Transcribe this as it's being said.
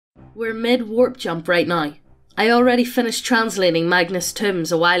We're mid-warp jump right now. I already finished translating Magnus'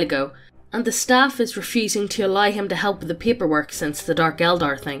 tombs a while ago, and the staff is refusing to allow him to help with the paperwork since the Dark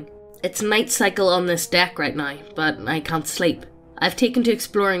Eldar thing. It's night cycle on this deck right now, but I can't sleep. I've taken to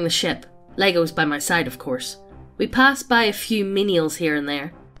exploring the ship. Lego's by my side, of course. We pass by a few menials here and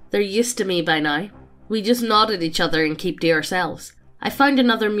there. They're used to me by now. We just nod at each other and keep to ourselves. I found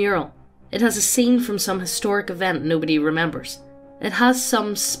another mural. It has a scene from some historic event nobody remembers. It has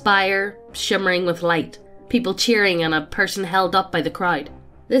some spire shimmering with light, people cheering and a person held up by the crowd.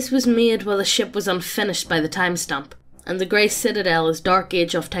 This was made while the ship was unfinished by the timestamp, and the grey citadel is Dark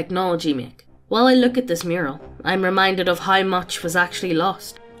Age of technology make. While I look at this mural, I'm reminded of how much was actually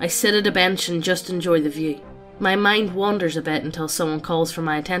lost. I sit at a bench and just enjoy the view. My mind wanders a bit until someone calls for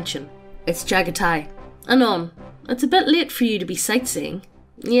my attention. It's Jagatai. Anon, it's a bit late for you to be sightseeing.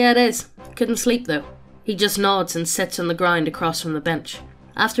 Yeah, it is. Couldn't sleep though. He just nods and sits on the ground across from the bench.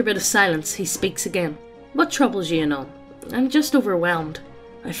 After a bit of silence, he speaks again. What troubles you, Anon? I'm just overwhelmed.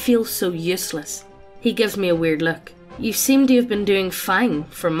 I feel so useless. He gives me a weird look. You seem to have been doing fine,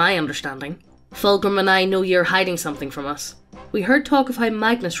 from my understanding. Fulgrim and I know you're hiding something from us. We heard talk of how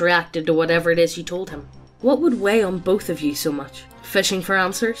Magnus reacted to whatever it is you told him. What would weigh on both of you so much? Fishing for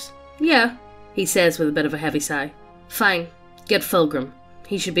answers? Yeah, he says with a bit of a heavy sigh. Fine, get Fulgrim.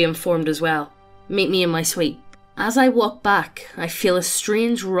 He should be informed as well. Meet me in my suite. As I walk back, I feel a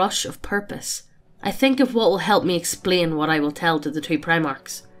strange rush of purpose. I think of what will help me explain what I will tell to the two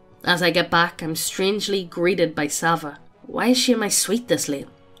Primarchs. As I get back, I'm strangely greeted by Sava. Why is she in my suite this late?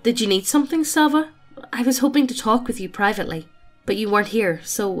 Did you need something, Sava? I was hoping to talk with you privately, but you weren't here,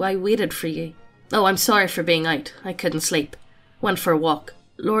 so I waited for you. Oh, I'm sorry for being out. I couldn't sleep. Went for a walk.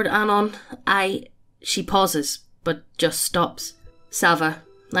 Lord Anon, She pauses, but just stops. Sava,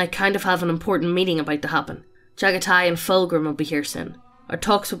 I kind of have an important meeting about to happen. Jagatai and Fulgrim will be here soon. Our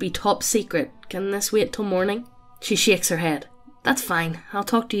talks will be top secret. Can this wait till morning? She shakes her head. That's fine. I'll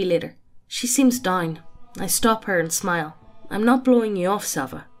talk to you later. She seems down. I stop her and smile. I'm not blowing you off,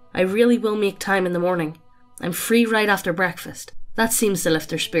 Sava. I really will make time in the morning. I'm free right after breakfast. That seems to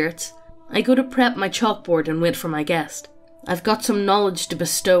lift her spirits. I go to prep my chalkboard and wait for my guest. I've got some knowledge to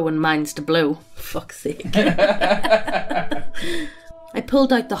bestow and minds to blow. Fuck's sake. I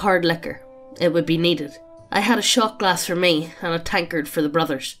pulled out the hard liquor. It would be needed. I had a shot glass for me and a tankard for the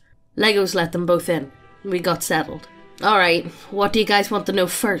brothers. Legos let them both in. We got settled. Alright, what do you guys want to know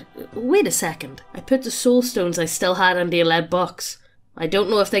first? Wait a second. I put the soul stones I still had into a lead box. I don't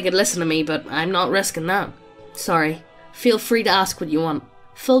know if they could listen to me, but I'm not risking that. Sorry. Feel free to ask what you want.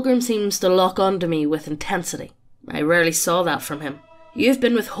 Fulgrim seems to lock onto me with intensity. I rarely saw that from him. You've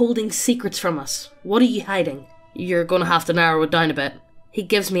been withholding secrets from us. What are you hiding? You're gonna have to narrow it down a bit. He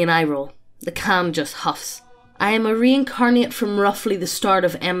gives me an eye roll. The can just huffs. I am a reincarnate from roughly the start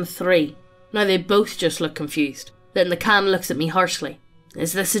of M3. Now they both just look confused. Then the can looks at me harshly.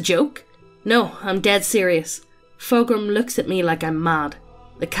 Is this a joke? No, I'm dead serious. Fulgrim looks at me like I'm mad.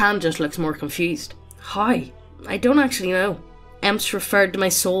 The can just looks more confused. How? I don't actually know. Emps referred to my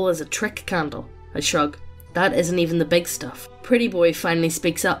soul as a trick candle. I shrug. That isn't even the big stuff. Pretty boy finally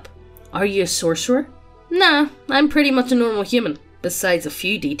speaks up. Are you a sorcerer? Nah, I'm pretty much a normal human, besides a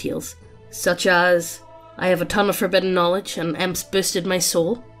few details. Such as, I have a ton of forbidden knowledge and Emps boosted my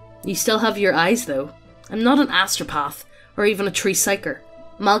soul. You still have your eyes though. I'm not an astropath, or even a tree psyker.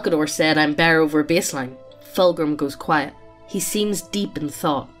 Malkador said I'm bare over baseline. Fulgrim goes quiet. He seems deep in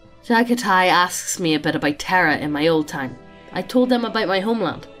thought. Jagatai asks me a bit about Terra in my old time. I told them about my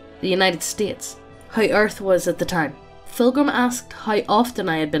homeland, the United States, how Earth was at the time. Fulgrim asked how often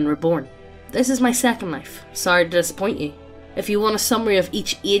I had been reborn. This is my second life. Sorry to disappoint you. If you want a summary of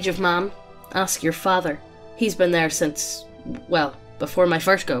each age of man, ask your father. He's been there since, well, before my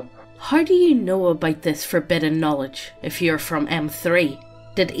first go. How do you know about this forbidden knowledge if you're from M3?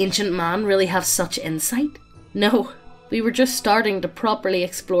 Did ancient man really have such insight? No, we were just starting to properly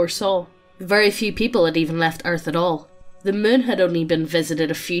explore Sol. Very few people had even left Earth at all. The moon had only been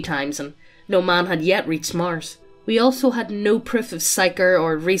visited a few times and no man had yet reached Mars. We also had no proof of Psyker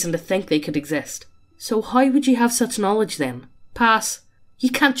or reason to think they could exist. So how would you have such knowledge then? Pass.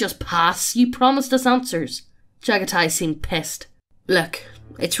 You can't just pass, you promised us answers. Jagatai seemed pissed. Look,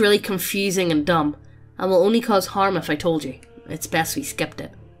 it's really confusing and dumb, and will only cause harm if I told you. It's best we skipped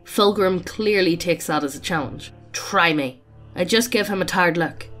it. Fulgrim clearly takes that as a challenge. Try me. I just give him a tired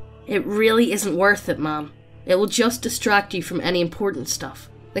look. It really isn't worth it, man. It will just distract you from any important stuff.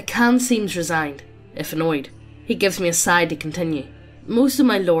 The can seems resigned, if annoyed. He gives me a sigh to continue. Most of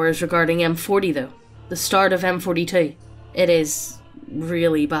my lore is regarding M40 though. The start of M42. It is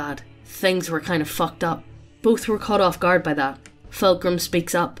really bad. Things were kind of fucked up. Both were caught off guard by that. Fulgrim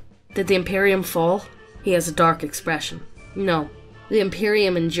speaks up. Did the Imperium fall? He has a dark expression. No, the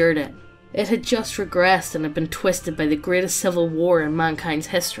Imperium endured it. It had just regressed and had been twisted by the greatest civil war in mankind's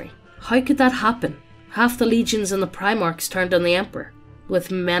history. How could that happen? Half the legions and the Primarchs turned on the Emperor,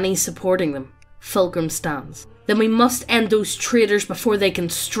 with many supporting them. Fulgrim stands. Then we must end those traitors before they can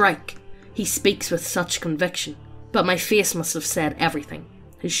strike. He speaks with such conviction, but my face must have said everything.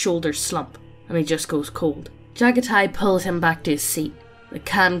 His shoulders slump, and he just goes cold. Jagatai pulls him back to his seat. The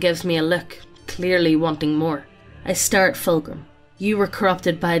Khan gives me a look, clearly wanting more. I stare at Fulgrim. You were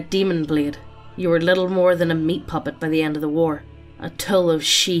corrupted by a demon blade. You were little more than a meat puppet by the end of the war. A tool of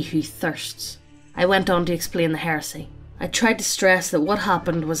she who thirsts. I went on to explain the heresy. I tried to stress that what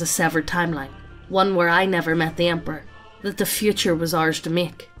happened was a severed timeline. One where I never met the Emperor. That the future was ours to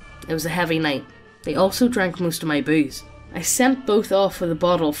make. It was a heavy night. They also drank most of my booze. I sent both off with a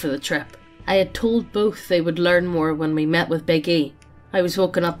bottle for the trip. I had told both they would learn more when we met with Big E. I was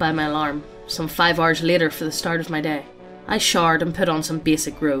woken up by my alarm, some 5 hours later for the start of my day. I showered and put on some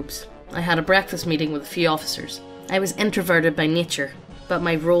basic robes. I had a breakfast meeting with a few officers. I was introverted by nature, but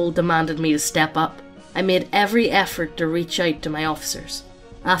my role demanded me to step up. I made every effort to reach out to my officers.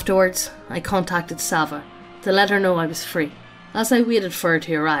 Afterwards, I contacted Sava to let her know I was free. As I waited for her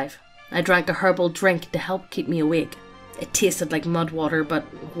to arrive, I drank a herbal drink to help keep me awake. It tasted like mud water, but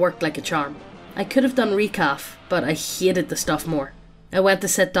worked like a charm. I could have done recaf, but I hated the stuff more. I went to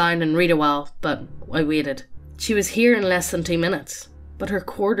sit down and read a while, but I waited. She was here in less than 2 minutes, but her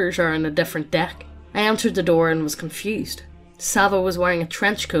quarters are in a different deck. I answered the door and was confused. Sava was wearing a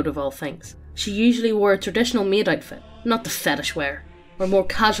trench coat of all things. She usually wore a traditional maid outfit, not the fetish wear, or more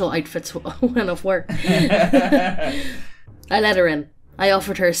casual outfits when off work. I let her in. I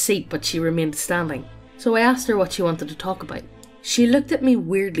offered her a seat, but she remained standing. So I asked her what she wanted to talk about. She looked at me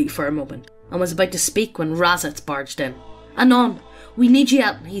weirdly for a moment, and was about to speak when Razitz barged in. Anon, we need you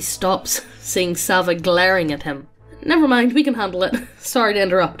at... He stops, seeing Sava glaring at him. Never mind, we can handle it. Sorry to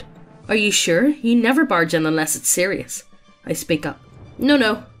interrupt. Are you sure? You never barge in unless it's serious. I speak up.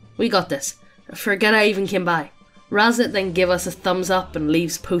 No, we got this. Forget I even came by. Razit then give us a thumbs up and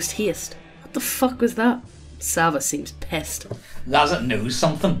leaves post-haste. What the fuck was that? Sava seems pissed. Razit knows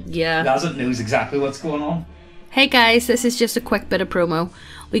something. Yeah. Razit knows exactly what's going on. Hey guys, this is just a quick bit of promo.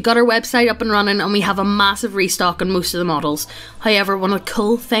 We got our website up and running and we have a massive restock on most of the models. However, one of the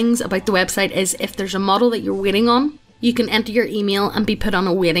cool things about the website is if there's a model that you're waiting on, you can enter your email and be put on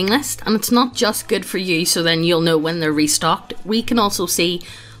a waiting list. And it's not just good for you, so then you'll know when they're restocked. We can also see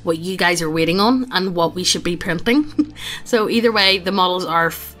what you guys are waiting on and what we should be printing. So either way, the models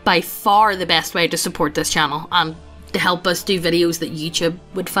are by far the best way to support this channel and to help us do videos that YouTube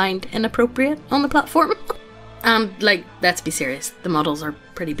would find inappropriate on the platform. And, like, let's be serious, the models are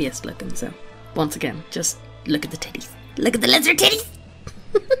pretty based looking, so once again, just look at the titties. Look at the lizard titties!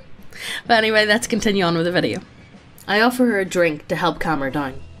 But anyway, let's continue on with the video. I offer her a drink to help calm her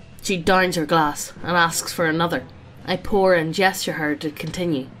down. She downs her glass and asks for another. I pour and gesture her to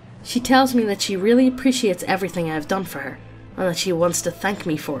continue. She tells me that she really appreciates everything I have done for her, and that she wants to thank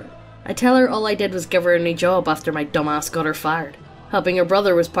me for it. I tell her all I did was give her a new job after my dumbass got her fired. Helping her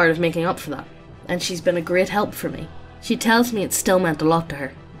brother was part of making up for that, and she's been a great help for me. She tells me it still meant a lot to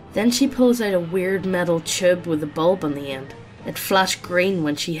her. Then she pulls out a weird metal tube with a bulb on the end. It flashed green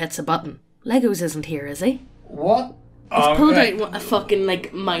when she hits a button. Legos isn't here, is he? What? It's pulled out a fucking,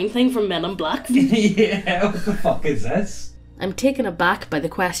 like, mind thing from Men in Black. Yeah, what the fuck is this? I'm taken aback by the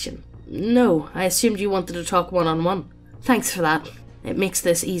question. No, I assumed you wanted to talk one-on-one. Thanks for that. It makes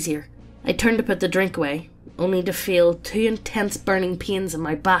this easier. I turn to put the drink away, only to feel 2 intense burning pains in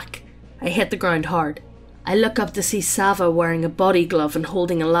my back. I hit the ground hard. I look up to see Sava wearing a body glove and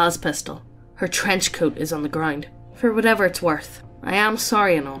holding a las pistol. Her trench coat is on the ground. For whatever it's worth, I am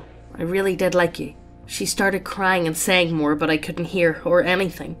sorry and all. I really did like you. She started crying and saying more, but I couldn't hear or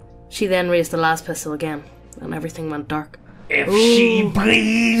anything. She then raised the las pistol again, and everything went dark. If she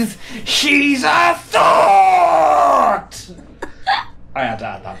breathes, she's a thought! I had to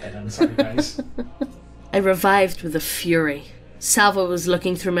add that bit in, sorry guys. I revived with a fury. Sava was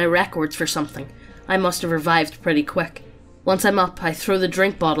looking through my records for something. I must have revived pretty quick. Once I'm up, I throw the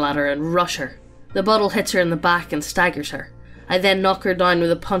drink bottle at her and rush her. The bottle hits her in the back and staggers her. I then knock her down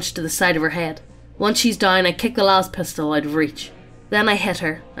with a punch to the side of her head. Once she's down, I kick the las pistol out of reach. Then I hit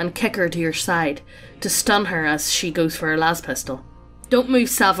her and kick her to her side to stun her as she goes for her las pistol. Don't move,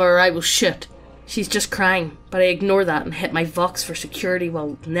 Sava, or I will shoot. She's just crying, but I ignore that and hit my Vox for security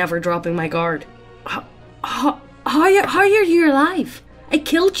while never dropping my guard. How are you alive? I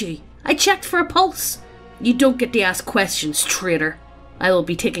killed you. I checked for a pulse. You don't get to ask questions, traitor. I will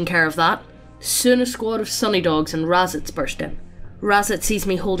be taking care of that. Soon a squad of Sunny Dogs and Razits burst in. Razit sees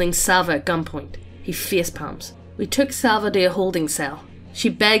me holding Sava at gunpoint. He facepalms. We took Sava to a holding cell. She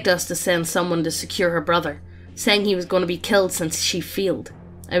begged us to send someone to secure her brother, saying he was going to be killed since she failed.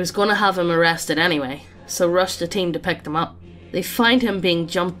 I was going to have him arrested anyway, so rushed a team to pick them up. They find him being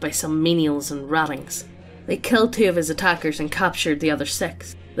jumped by some menials and rattings. They killed 2 of his attackers and captured the other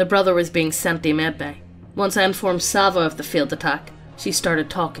 6. The brother was being sent to medbay. Once I informed Sava of the failed attack, she started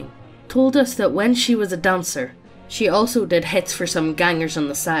talking. Told us that when she was a dancer, she also did hits for some gangers on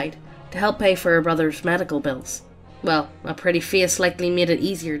the side to help pay for her brother's medical bills. Well, a pretty face likely made it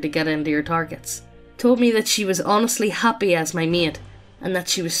easier to get into your targets. Told me that she was honestly happy as my maid, and that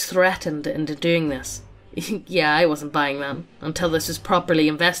she was threatened into doing this. Yeah, I wasn't buying that, until this was properly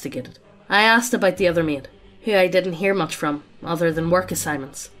investigated. I asked about the other maid, who I didn't hear much from, other than work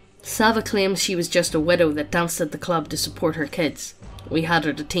assignments. Sava claims she was just a widow that danced at the club to support her kids. We had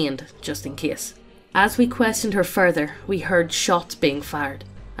her detained, just in case. As we questioned her further, we heard shots being fired.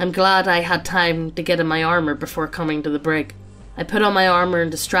 I'm glad I had time to get in my armour before coming to the brig. I put on my armour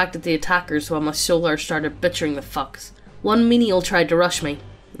and distracted the attackers while my solar started butchering the fucks. One menial tried to rush me.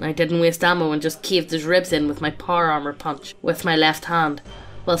 I didn't waste ammo and just caved his ribs in with my power armour punch with my left hand,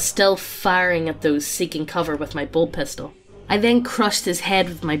 while still firing at those seeking cover with my bolt pistol. I then crushed his head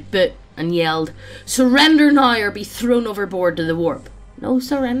with my boot and yelled, "Surrender now or be thrown overboard to the warp." No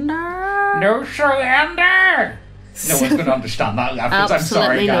surrender! No surrender! No one's going to understand that reference. I'm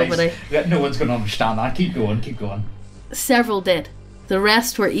sorry, guys. Nobody. No one's going to understand that. Keep going, keep going. Several did. The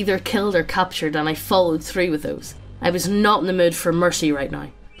rest were either killed or captured, and I followed through with those. I was not in the mood for mercy right now.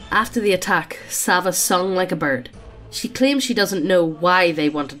 After the attack, Sava sung like a bird. She claims she doesn't know why they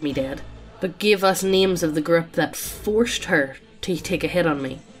wanted me dead, but gave us names of the group that forced her to take a hit on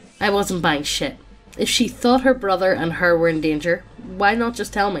me. I wasn't buying shit. If she thought her brother and her were in danger, why not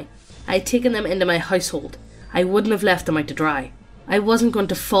just tell me? I had taken them into my household. I wouldn't have left them out to dry. I wasn't going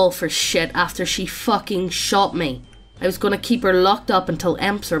to fall for shit after she fucking shot me. I was going to keep her locked up until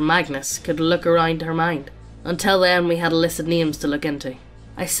Emps or Magnus could look around her mind. Until then, we had a list of names to look into.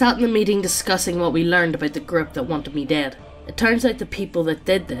 I sat in the meeting discussing what we learned about the group that wanted me dead. It turns out the people that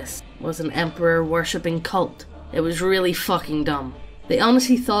did this was an emperor-worshipping cult. It was really fucking dumb. They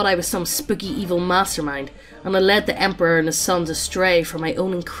honestly thought I was some spooky evil mastermind, and I led the emperor and his sons astray for my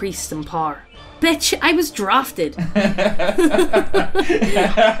own increase in power. Bitch, I was drafted!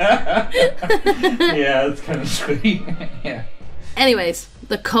 Yeah, that's kind of sweet. Yeah. Anyways,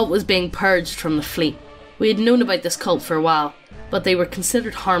 the cult was being purged from the fleet. We had known about this cult for a while, but they were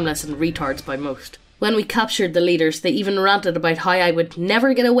considered harmless and retards by most. When we captured the leaders, they even ranted about how I would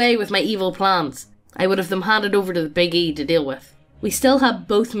never get away with my evil plans. I would have them handed over to the Big E to deal with. We still had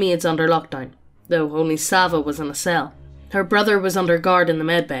both maids under lockdown, though only Sava was in a cell. Her brother was under guard in the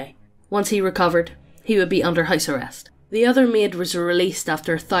medbay. Once he recovered, he would be under house arrest. The other maid was released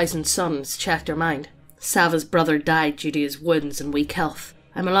after 1,000 suns checked her mind. Sava's brother died due to his wounds and weak health.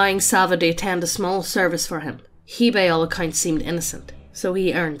 I'm allowing Sava to attend a small service for him. He by all accounts seemed innocent, so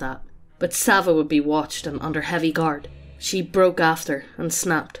he earned that. But Sava would be watched and under heavy guard. She broke after and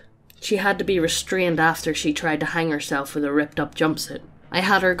snapped. She had to be restrained after she tried to hang herself with a ripped up jumpsuit. I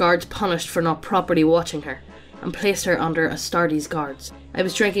had her guards punished for not properly watching her, and placed her under Astartes guards. I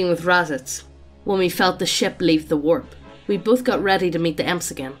was drinking with Razits when we felt the ship leave the warp. We both got ready to meet the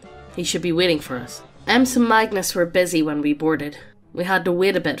Emps again. He should be waiting for us. Emps and Magnus were busy when we boarded. We had to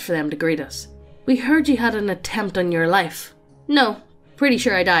wait a bit for them to greet us. "We heard you had an attempt on your life." "No, pretty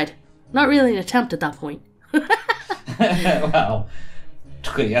sure I died. Not really an attempt at that point." Well,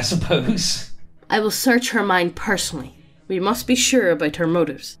 true, I suppose. "I will search her mind personally. We must be sure about her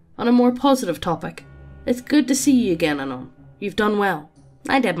motives. On a more positive topic, it's good to see you again, Anon. You've done well.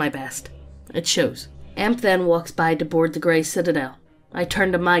 I did my best. It shows." Emp then walks by to board the Grey Citadel. I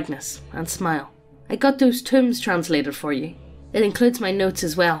turn to Magnus and smile. "I got those tombs translated for you. It includes my notes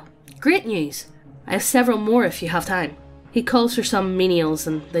as well. Great news. I have several more if you have time." He calls for some menials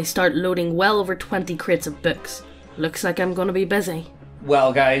and they start loading well over 20 crates of books. Looks like I'm going to be busy.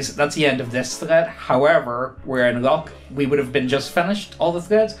 Well, guys, that's the end of this thread. However, we're in luck. We would have been just finished all the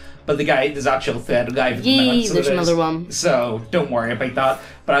threads, but there's actual thread live at the minute. So there's another one. So don't worry about that.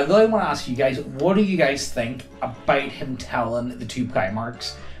 But I really want to ask you guys, what do you guys think about him telling the 2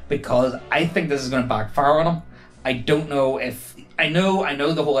 Primarchs? Because I think this is going to backfire on him. I don't know if... I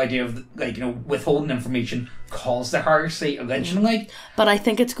know the whole idea of, withholding information caused the heresy originally. But I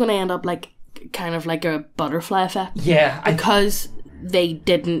think it's going to end up kind of like a butterfly effect. Yeah. Because they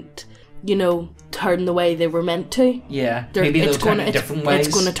didn't, turn the way they were meant to. Yeah. Maybe they'll turn a different way. It's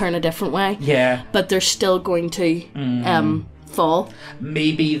going to turn a different way. Yeah. But they're still going to fall.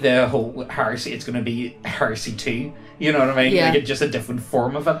 Maybe the whole heresy, it's going to be heresy 2. You know what I mean? Yeah. Like, it's just a different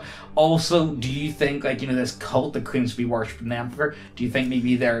form of it. Also, do you think, like, you know, this cult that claims to be worshipping the Emperor, do you think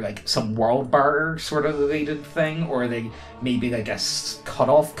maybe they're, like, some world barter sort of related thing? Or are they maybe, like, a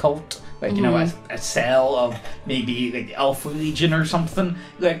cut-off cult? Like, you know, a cell of maybe, like, the Alpha Legion or something?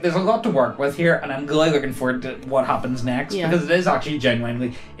 Like, there's a lot to work with here, and I'm really looking forward to what happens next, because it is actually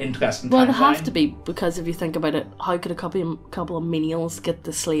genuinely interesting. Well, they have to be, because if you think about it, how could a couple of menials get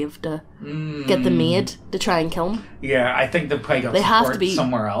the slave to get the maid to try and kill him? Yeah, I think they've probably got They have support to be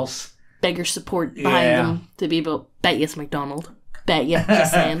somewhere else. Bigger support behind them to be able. Bet you it's McDonald. Bet you.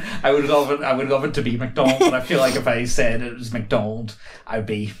 Just saying. I would love it to be McDonald, but I feel like if I said it was McDonald, I'd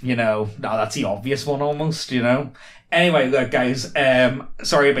be, you know, no, that's the obvious one almost, you know. Anyway, look, guys,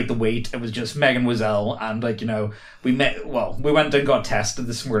 sorry about the wait. It was just Megan was ill, and, like, you know, we went and got tested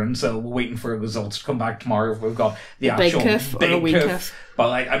this morning, so we're waiting for results to come back tomorrow. We've got the actual big hoof or a wee hoof. But,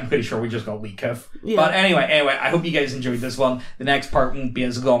 like, I'm pretty sure we just got weak hoof. Yeah. But anyway, I hope you guys enjoyed this one. The next part won't be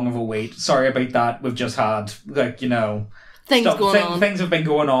as long of a wait. Sorry about that. We've just had, like, you know, things have been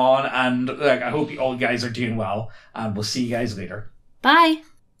going on, and, like, I hope all you guys are doing well, and we'll see you guys later. Bye.